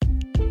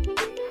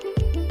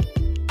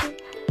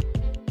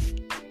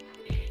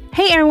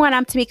Hey everyone,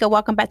 I'm Tamika.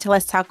 Welcome back to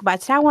Let's Talk About.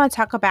 Today I want to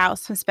talk about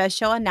some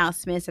special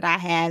announcements that I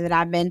have that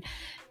I've been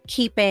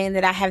keeping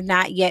that I have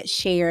not yet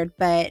shared,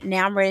 but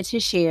now I'm ready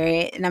to share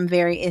it, and I'm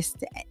very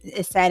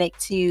ecstatic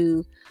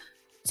to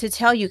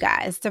tell you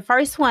guys. The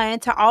first one,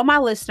 to all my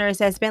listeners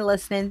that's been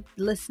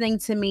listening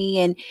to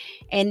me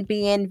and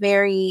being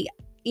very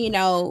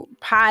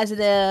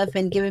positive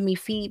and giving me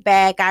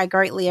feedback. I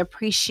greatly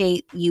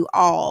appreciate you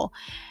all.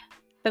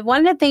 But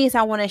one of the things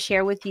I want to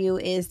share with you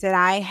is that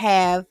I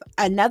have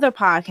another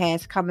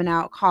podcast coming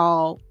out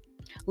called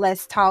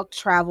Let's Talk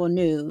Travel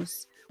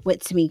News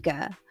with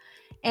Tamika.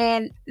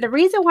 And the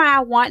reason why I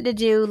want to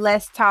do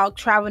Let's Talk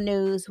Travel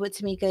News with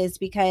Tamika is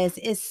because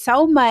it's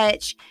so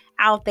much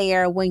out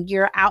there when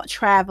you're out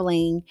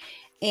traveling,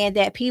 and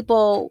that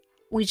people,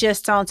 we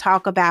just don't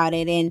talk about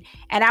it. And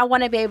I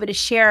want to be able to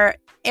share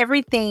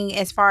everything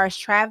as far as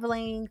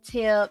traveling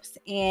tips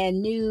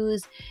and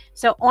news.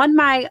 So on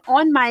my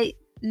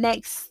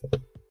next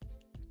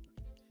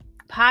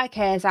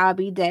podcast, I'll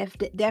be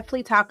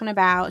definitely talking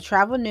about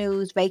travel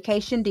news,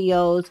 vacation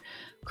deals,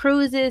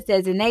 cruises,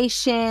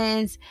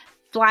 destinations,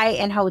 flight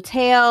and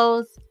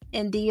hotels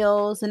and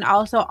deals, and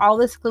also all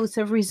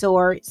exclusive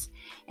resorts.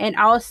 And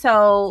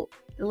also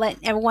let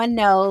everyone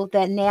know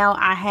that now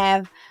I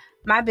have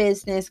my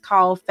business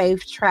called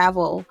Faith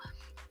Travel,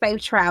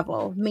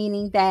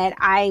 meaning that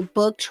I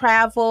book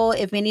travel.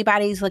 If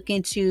anybody's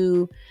looking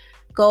to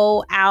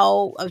go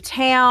out of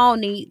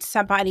town, need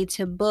somebody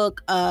to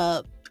book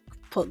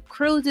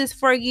cruises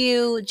for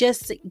you,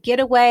 just get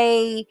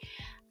away,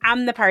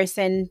 I'm the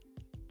person.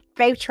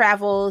 Faith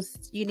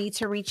Travels, you need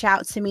to reach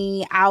out to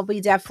me. I'll be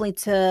definitely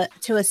to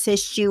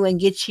assist you and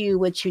get you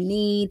what you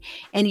need,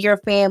 and your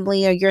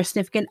family or your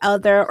significant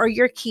other or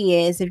your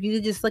kids. If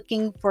you're just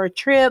looking for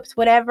trips,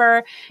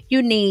 whatever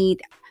you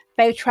need,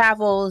 Faith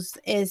Travels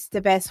is the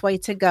best way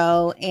to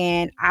go,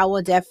 and I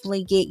will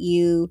definitely get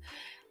you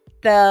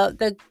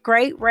the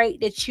great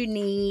rate that you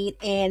need.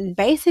 And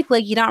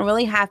basically you don't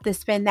really have to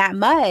spend that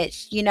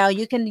much.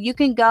 You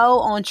can go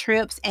on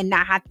trips and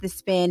not have to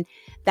spend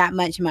that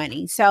much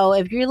money. So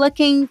if you're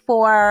looking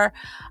for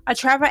a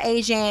travel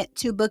agent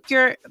to book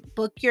your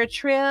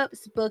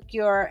trips, book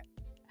your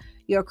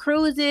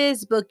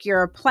cruises, book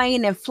your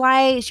plane and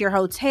flights, your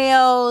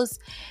hotels,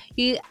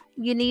 you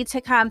need to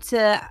come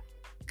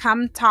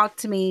talk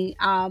to me.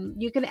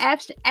 You can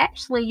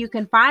actually you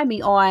can find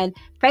me on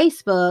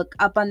Facebook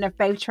up under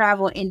Faith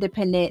Travel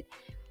Independent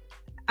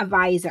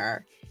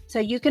Advisor. So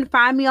you can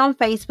find me on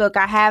Facebook.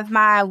 I have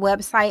my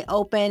website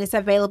open. It's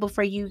available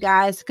for you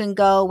guys. You can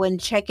go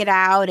and check it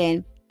out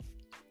and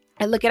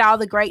look at all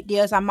the great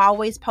deals. I'm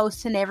always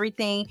posting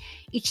everything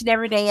each and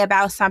every day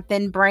about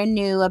something brand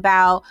new,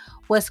 about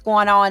what's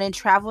going on in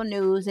travel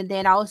news. And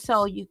then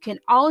also you can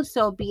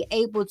also be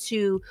able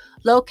to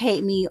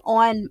locate me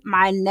on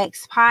my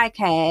next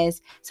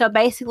podcast. So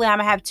basically I'm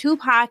gonna have two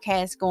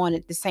podcasts going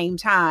at the same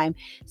time.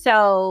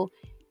 So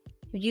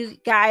you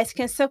guys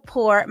can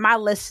support my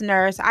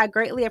listeners. I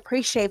greatly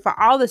appreciate for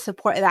all the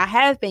support that I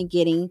have been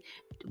getting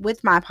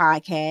with my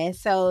podcast.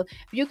 So if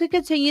you could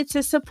continue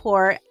to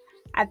support,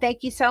 I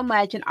thank you so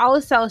much. And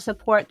also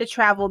support the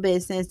travel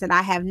business that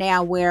I have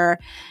now, where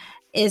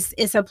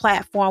it's a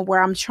platform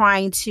where I'm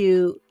trying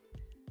to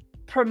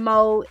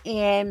promote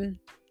and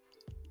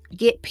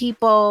get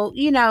people,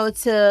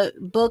 to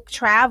book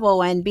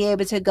travel and be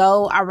able to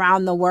go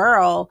around the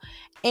world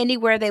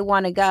anywhere they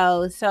want to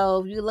go.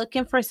 So if you're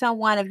looking for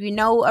someone, if you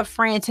know a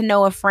friend to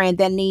know a friend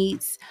that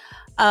needs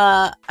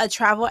a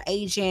travel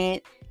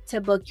agent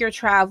to book your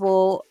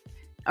travel,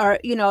 or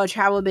a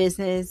travel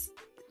business,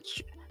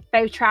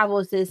 Faith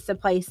Travels is the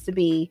place to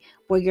be,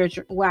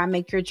 where I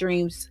make your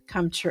dreams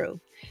come true.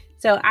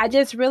 So I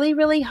just really,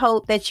 really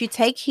hope that you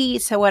take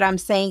heed to what I'm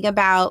saying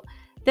about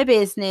the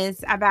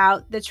business,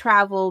 about the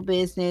travel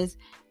business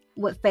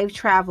with Faith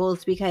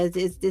Travels, because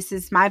this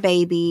is my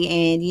baby,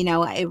 and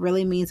it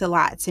really means a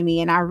lot to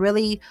me. And I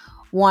really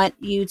want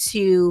you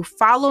to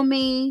follow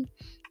me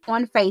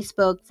on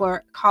Facebook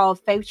for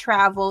called Faith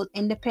Travel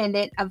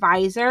Independent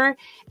Advisor.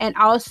 And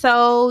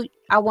also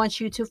I want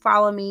you to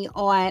follow me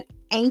on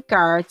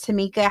Anchor,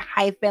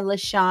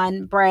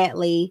 Tamika-LaShawn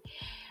Bradley,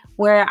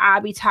 where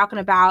I'll be talking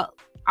about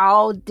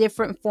all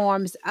different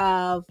forms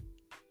of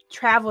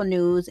travel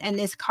news, and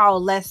it's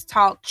called Let's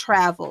Talk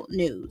Travel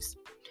News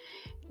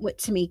with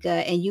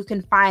Tamika. And you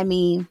can find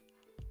me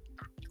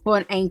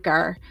on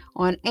Anchor,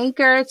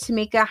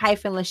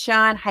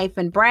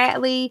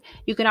 Tamika-LaShawn-Bradley.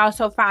 You can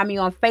also find me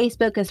on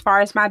Facebook as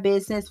far as my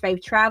business,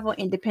 Faith Travel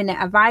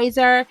Independent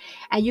Advisor.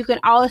 And you can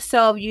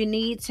also, if you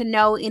need to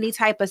know any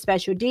type of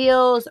special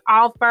deals,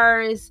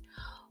 offers,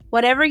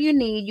 whatever you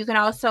need, you can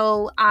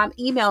also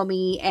email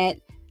me at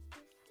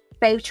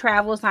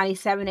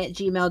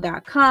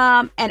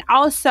faithtravels97@gmail.com. And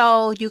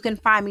also you can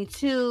find me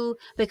too,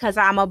 because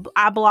I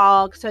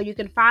blog, so you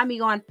can find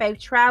me on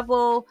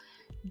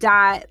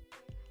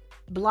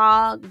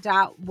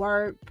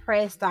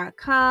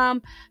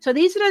faithtravel.blog.wordpress.com. So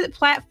these are the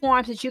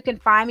platforms that you can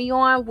find me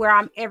on, where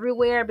I'm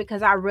everywhere,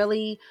 because I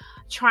really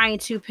trying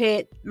to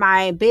put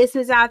my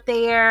business out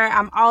there.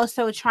 I'm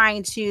also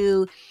trying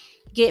to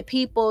get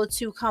people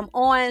to come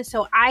on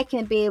so I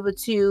can be able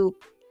to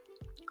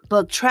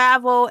book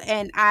travel.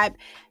 And I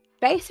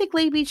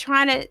basically be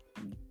trying to,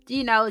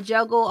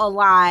 juggle a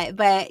lot,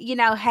 but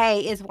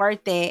hey, it's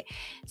worth it.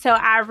 So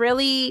I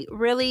really,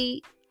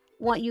 really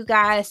want you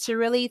guys to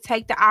really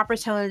take the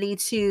opportunity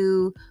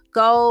to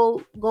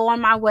go on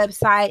my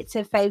website,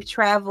 to Faith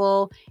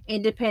Travel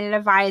Independent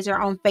Advisor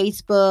on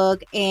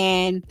Facebook,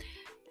 and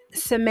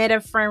submit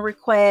a friend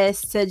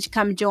request to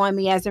come join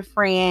me as a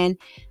friend.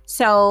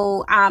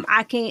 So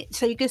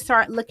you can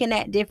start looking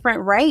at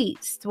different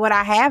rates, what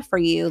I have for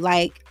you.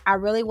 Like, I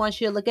really want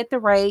you to look at the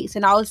rates,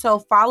 and also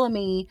follow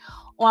me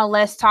on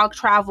Let's Talk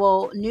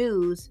Travel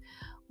News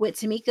with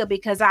Tamika,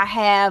 because I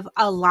have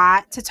a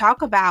lot to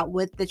talk about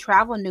with the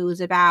travel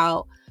news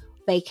about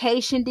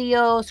vacation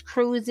deals,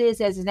 cruises,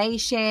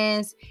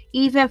 destinations,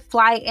 even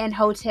flight and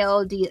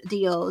hotel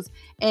deals,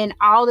 and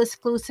all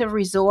exclusive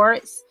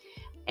resorts.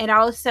 And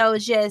also, I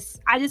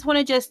just want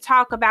to just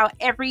talk about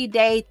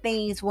everyday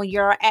things when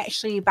you're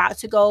actually about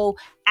to go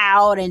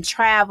out and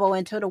travel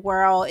into the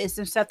world. It's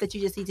some stuff that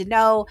you just need to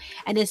know.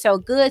 And it's so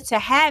good to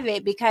have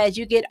it because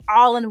you get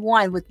all in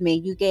one with me.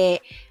 You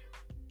get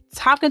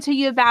talking to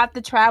you about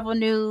the travel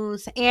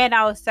news, and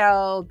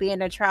also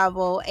being a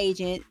travel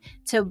agent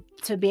to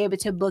be able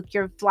to book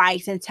your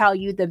flights and tell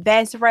you the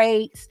best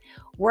rates,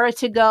 where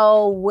to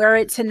go,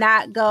 where to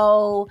not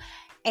go,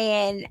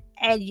 and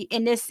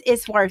this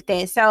is worth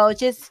it. So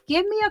just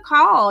give me a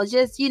call.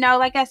 Just,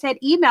 like I said,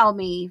 email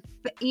me.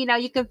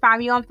 You can find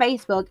me on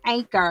Facebook,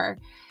 Anchor.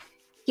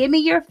 Give me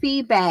your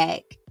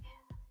feedback.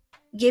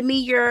 Give me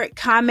your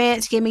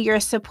comments. Give me your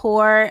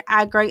support.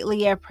 I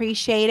greatly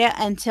appreciate it.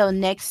 Until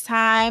next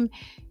time,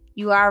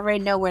 you already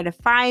know where to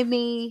find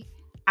me.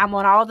 I'm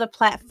on all the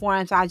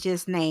platforms I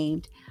just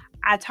named.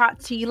 I'll talk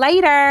to you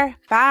later.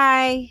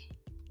 Bye.